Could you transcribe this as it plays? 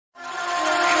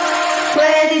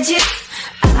Where did you?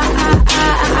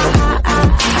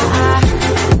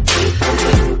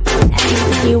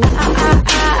 Anything you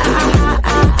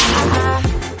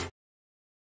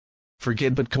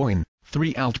Forget Bitcoin,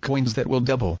 3 altcoins that will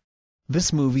double.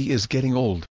 This movie is getting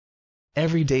old.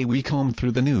 Every day we comb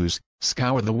through the news,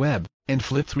 scour the web, and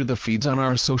flip through the feeds on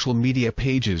our social media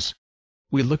pages.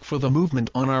 We look for the movement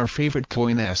on our favorite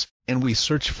coins, and we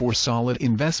search for solid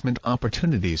investment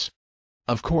opportunities.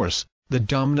 Of course, the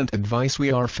dominant advice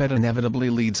we are fed inevitably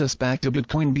leads us back to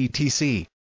Bitcoin BTC.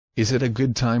 Is it a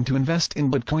good time to invest in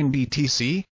Bitcoin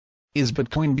BTC? Is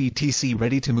Bitcoin BTC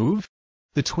ready to move?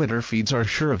 The Twitter feeds are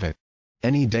sure of it.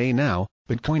 Any day now,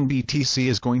 Bitcoin BTC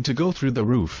is going to go through the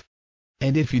roof.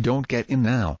 And if you don't get in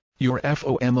now, your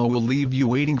FOMO will leave you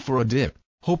waiting for a dip,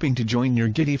 hoping to join your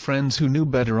giddy friends who knew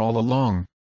better all along.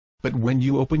 But when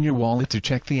you open your wallet to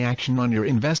check the action on your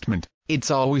investment,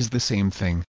 it's always the same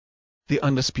thing. The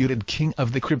undisputed king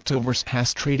of the cryptoverse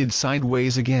has traded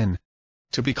sideways again.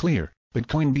 To be clear,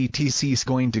 Bitcoin BTC is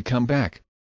going to come back.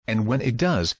 And when it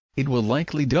does, it will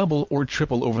likely double or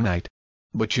triple overnight.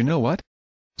 But you know what?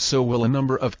 So will a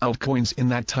number of altcoins in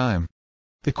that time.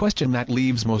 The question that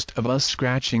leaves most of us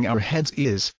scratching our heads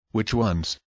is, which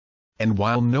ones? And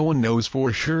while no one knows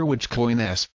for sure which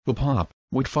coins will pop,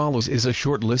 what follows is a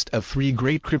short list of 3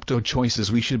 great crypto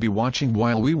choices we should be watching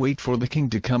while we wait for the king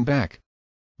to come back.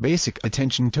 Basic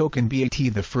Attention Token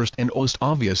BAT. The first and most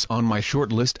obvious on my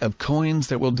short list of coins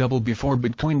that will double before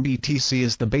Bitcoin BTC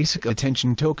is the Basic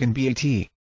Attention Token BAT.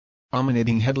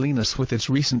 Dominating headliness with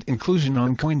its recent inclusion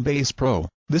on Coinbase Pro,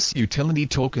 this utility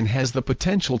token has the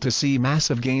potential to see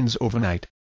massive gains overnight.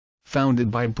 Founded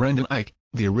by Brendan Eich,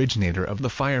 the originator of the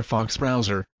Firefox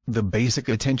browser, the Basic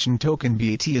Attention Token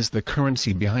BAT is the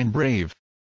currency behind Brave.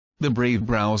 The Brave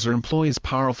browser employs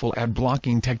powerful ad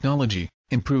blocking technology,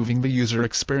 improving the user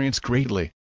experience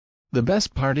greatly. The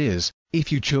best part is,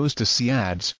 if you chose to see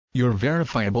ads, your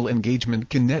verifiable engagement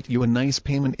can net you a nice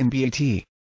payment in BAT.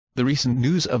 The recent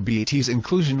news of BAT's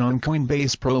inclusion on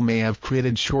Coinbase Pro may have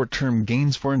created short-term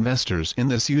gains for investors in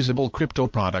this usable crypto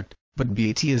product, but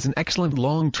BAT is an excellent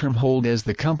long-term hold as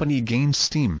the company gains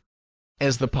steam.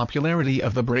 As the popularity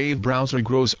of the Brave browser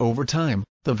grows over time,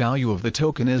 the value of the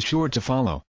token is sure to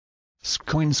follow.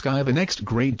 Scoin Sky. The next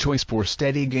great choice for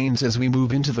steady gains as we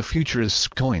move into the future is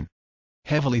Scoin.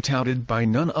 Heavily touted by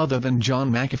none other than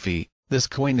John McAfee, this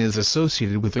coin is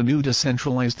associated with a new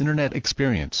decentralized internet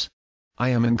experience. I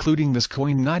am including this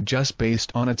coin not just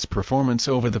based on its performance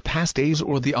over the past days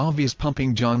or the obvious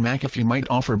pumping John McAfee might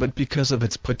offer, but because of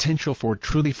its potential for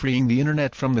truly freeing the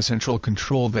internet from the central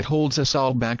control that holds us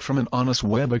all back from an honest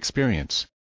web experience.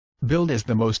 Billed as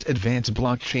the most advanced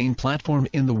blockchain platform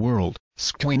in the world,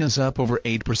 Scoin is up over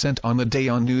 8% on the day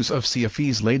on news of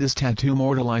CFE's latest tattoo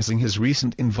immortalizing his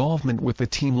recent involvement with the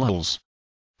team lulz.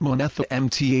 Monetha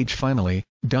MTH. Finally,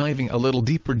 diving a little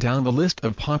deeper down the list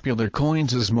of popular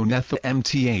coins is Monetha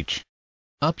MTH.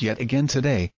 Up yet again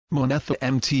today, Monetha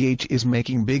MTH is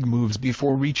making big moves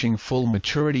before reaching full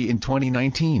maturity in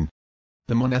 2019.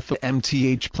 The Monetha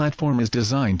MTH platform is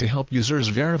designed to help users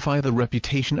verify the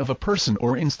reputation of a person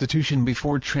or institution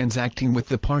before transacting with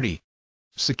the party.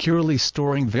 Securely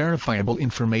storing verifiable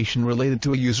information related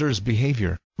to a user's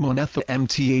behavior, Monetha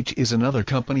MTH is another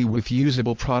company with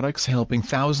usable products helping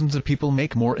thousands of people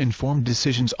make more informed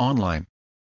decisions online.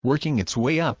 Working its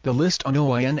way up the list on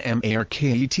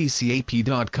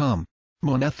OINMARKETCAP.com,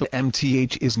 Monetha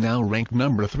MTH is now ranked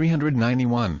number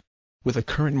 391. With a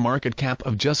current market cap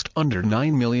of just under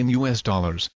 $9 million,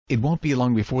 it won't be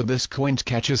long before this coin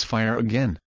catches fire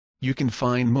again. You can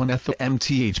find Monetha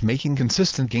MTH making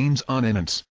consistent gains on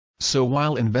Binance. So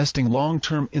while investing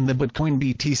long-term in the Bitcoin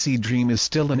BTC dream is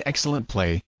still an excellent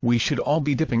play, we should all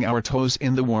be dipping our toes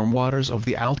in the warm waters of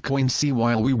the altcoin sea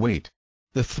while we wait.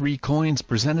 The 3 coins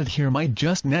presented here might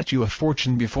just net you a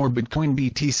fortune before Bitcoin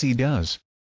BTC does.